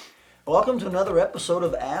Welcome to another episode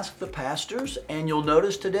of Ask the Pastors, and you'll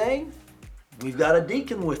notice today we've got a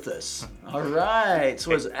deacon with us. All right,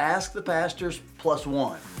 so it's Ask the Pastors plus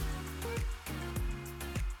one.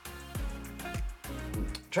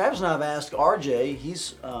 Travis and I have asked RJ,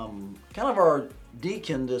 he's kind of our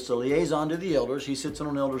deacon, this a liaison to the elders. He sits in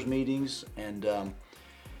on elders meetings and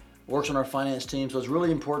works on our finance team, so it's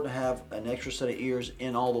really important to have an extra set of ears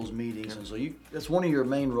in all those meetings, and so that's one of your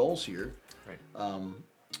main roles here. Right.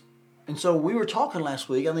 And so we were talking last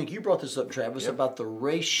week, I think you brought this up, Travis, about the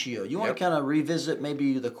ratio. You want to kind of revisit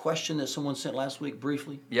maybe the question that someone sent last week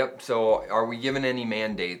briefly? Yep, so are we given any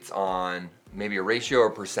mandates on maybe a ratio or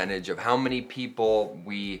percentage of how many people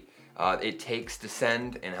it takes to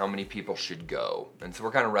send and how many people should go? And so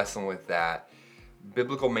we're kind of wrestling with that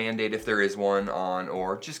biblical mandate, if there is one,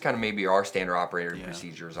 or just kind of maybe our standard operating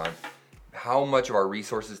procedures on how much of our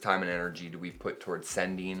resources, time, and energy do we put towards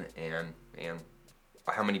sending and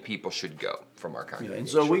how many people should go from our congregation. And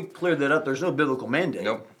so we cleared that up. There's no biblical mandate.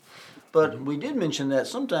 Nope. But we did mention that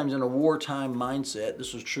sometimes in a wartime mindset,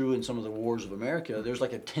 this was true in some of the wars of America, there's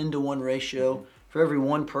like a 10-to-1 ratio. For every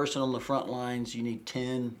one person on the front lines, you need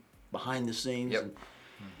 10 behind the scenes. Yep.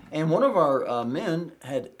 And one of our men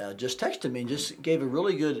had just texted me and just gave a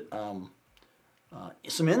really good,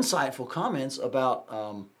 some insightful comments about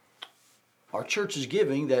our church's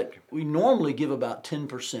giving, that we normally give about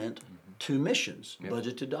 10% to missions,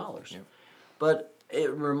 budgeted dollars. Yep. But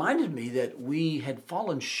it reminded me that we had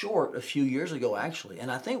fallen short a few years ago, actually,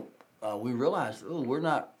 and I think we realized, we're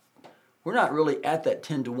not really at that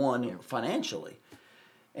 10-to-1 financially.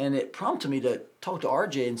 And it prompted me to talk to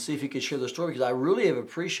RJ and see if he could share the story, because I really have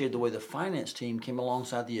appreciated the way the finance team came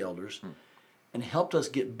alongside the elders and helped us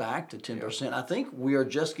get back to 10%. Yep. I think we are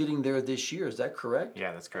just getting there this year. Is that correct?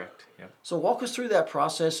 Yeah, that's correct. Yep. So walk us through that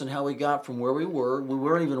process and how we got from where we were. We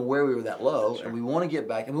weren't even aware we were that low, and we want to get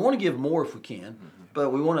back. And we want to give more if we can,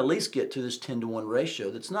 but we want to at least get to this 10-to-1 ratio.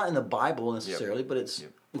 That's not in the Bible necessarily, but it's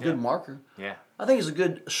a good marker. Yeah. I think it's a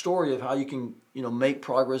good story of how you can, make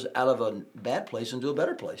progress out of a bad place into a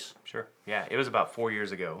better place. Sure. Yeah, it was about 4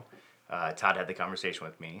 years ago. Todd had the conversation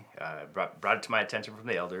with me, brought it to my attention from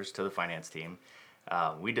the elders to the finance team.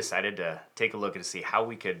 We decided to take a look and see how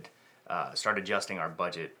we could start adjusting our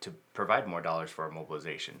budget to provide more dollars for our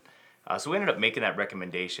mobilization. So we ended up making that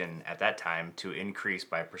recommendation at that time to increase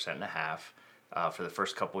by 1.5% for the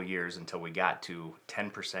first couple of years until we got to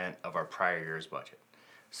 10% of our prior year's budget.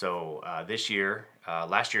 So this year,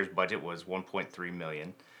 last year's budget was $1.3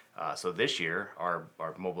 million. So this year, our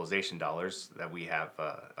mobilization dollars that we have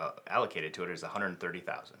allocated to it is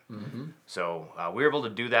 $130,000. So we were able to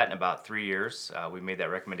do that in about 3 years. We made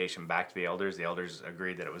that recommendation back to the elders. The elders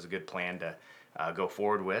agreed that it was a good plan to go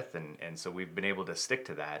forward with, and so we've been able to stick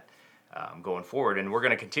to that going forward, and we're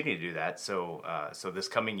going to continue to do that. So this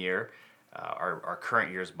coming year, our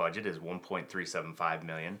current year's budget is $1.375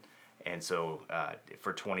 million. And so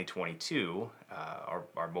for 2022,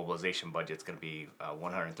 our mobilization budget is going to be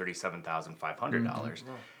 $137,500.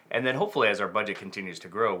 And then hopefully as our budget continues to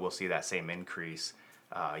grow, we'll see that same increase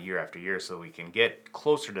year after year, so we can get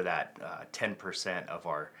closer to that 10% of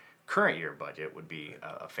our current year budget would be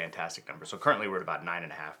a fantastic number. So currently we're at about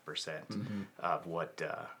 9.5% of what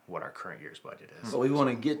our current year's budget is. So we want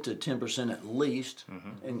to get to 10% at least.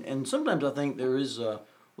 And sometimes I think there is,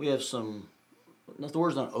 we have some... The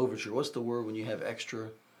word's not overture. What's the word when you have extra?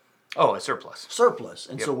 Oh, a surplus. Surplus.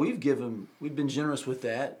 And so we've been generous with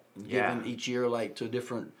that, and given each year to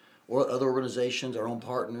different or other organizations, our own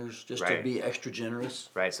partners, just to be extra generous.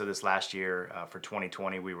 Right. So this last year for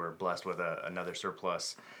 2020, we were blessed with another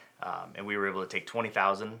surplus, and we were able to take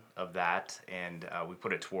 20,000 of that, and we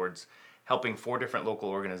put it towards helping 4 different local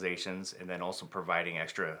organizations, and then also providing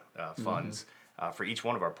extra funds for each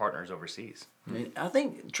one of our partners overseas. And I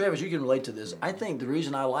think, Travis, you can relate to this. I think the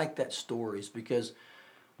reason I like that story is because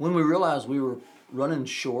when we realized we were running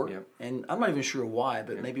short, and I'm not even sure why,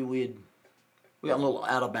 but maybe we got a little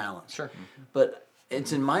out of balance. Sure. But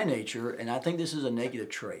it's in my nature, and I think this is a negative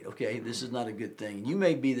trait, okay? This is not a good thing. You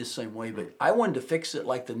may be the same way, but I wanted to fix it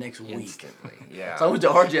the next week. Instantly, yeah. So I went to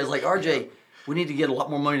RJ, I was like, RJ, we need to get a lot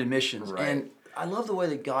more money to missions. Right. And I love the way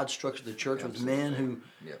that God structured the church with men who...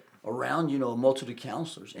 around, a multitude of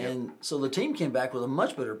counselors. And so the team came back with a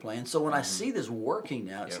much better plan. So when I see this working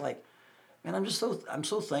now, it's like, man, I'm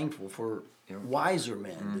so thankful for wiser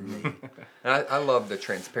men than me. And I love the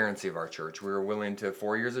transparency of our church. We were willing to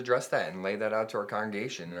 4 years address that and lay that out to our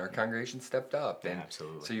congregation, and our congregation stepped up. And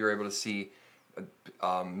absolutely. So you were able to see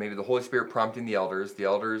maybe the Holy Spirit prompting the elders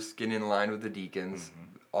getting in line with the deacons,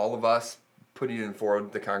 all of us putting it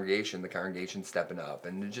forward the congregation stepping up.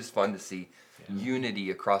 And it's just fun to see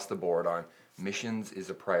unity across the board on missions is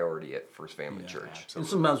a priority at First Family Church. And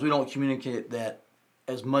sometimes we don't communicate that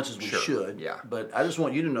as much as we Sure, should. yeah. But I just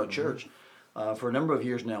want you to know, church, for a number of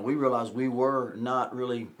years now, we realized we were not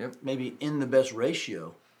really maybe in the best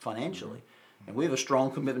ratio financially. And we have a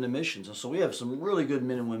strong commitment to missions. And so we have some really good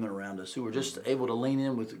men and women around us who are just able to lean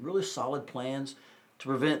in with really solid plans to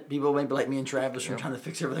prevent people maybe like me and Travis from trying to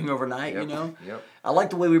fix everything overnight, you know? Yep. I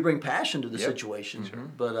like the way we bring passion to the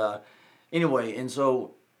situation. But anyway, and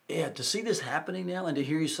so, yeah, to see this happening now and to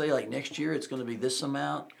hear you say, like, next year it's going to be this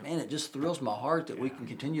amount, man, it just thrills my heart that we can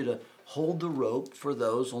continue to hold the rope for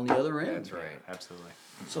those on the other end. That's right. Absolutely.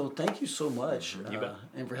 So thank you so much, bet.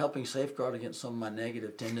 and for helping safeguard against some of my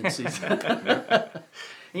negative tendencies.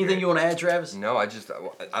 Anything you want to add, Travis? No,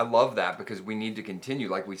 I love that because we need to continue,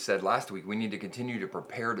 like we said last week, we need to continue to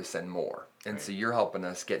prepare to send more. And so you're helping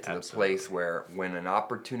us get to the place where when an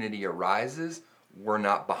opportunity arises, we're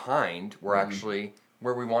not behind, we're actually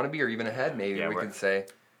where we want to be or even ahead. Maybe we can say,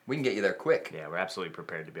 we can get you there quick. Yeah, we're absolutely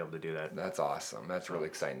prepared to be able to do that. That's awesome. That's really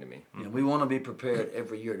exciting to me. Yeah, we want to be prepared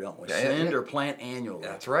every year, don't we? Send or plant annually.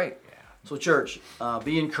 That's right. So, church,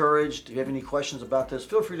 be encouraged. If you have any questions about this,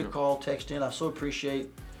 feel free to call, text in. I so appreciate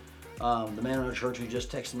the man in our church who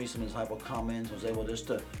just texted me some insightful comments, was able just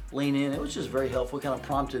to lean in. It was just very helpful. It kind of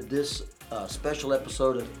prompted this special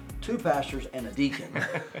episode of two pastors and a deacon.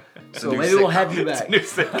 So maybe we'll have you back. New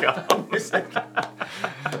sitcom.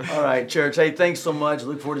 All right, church. Hey, thanks so much.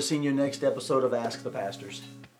 Look forward to seeing you next episode of Ask the Pastors.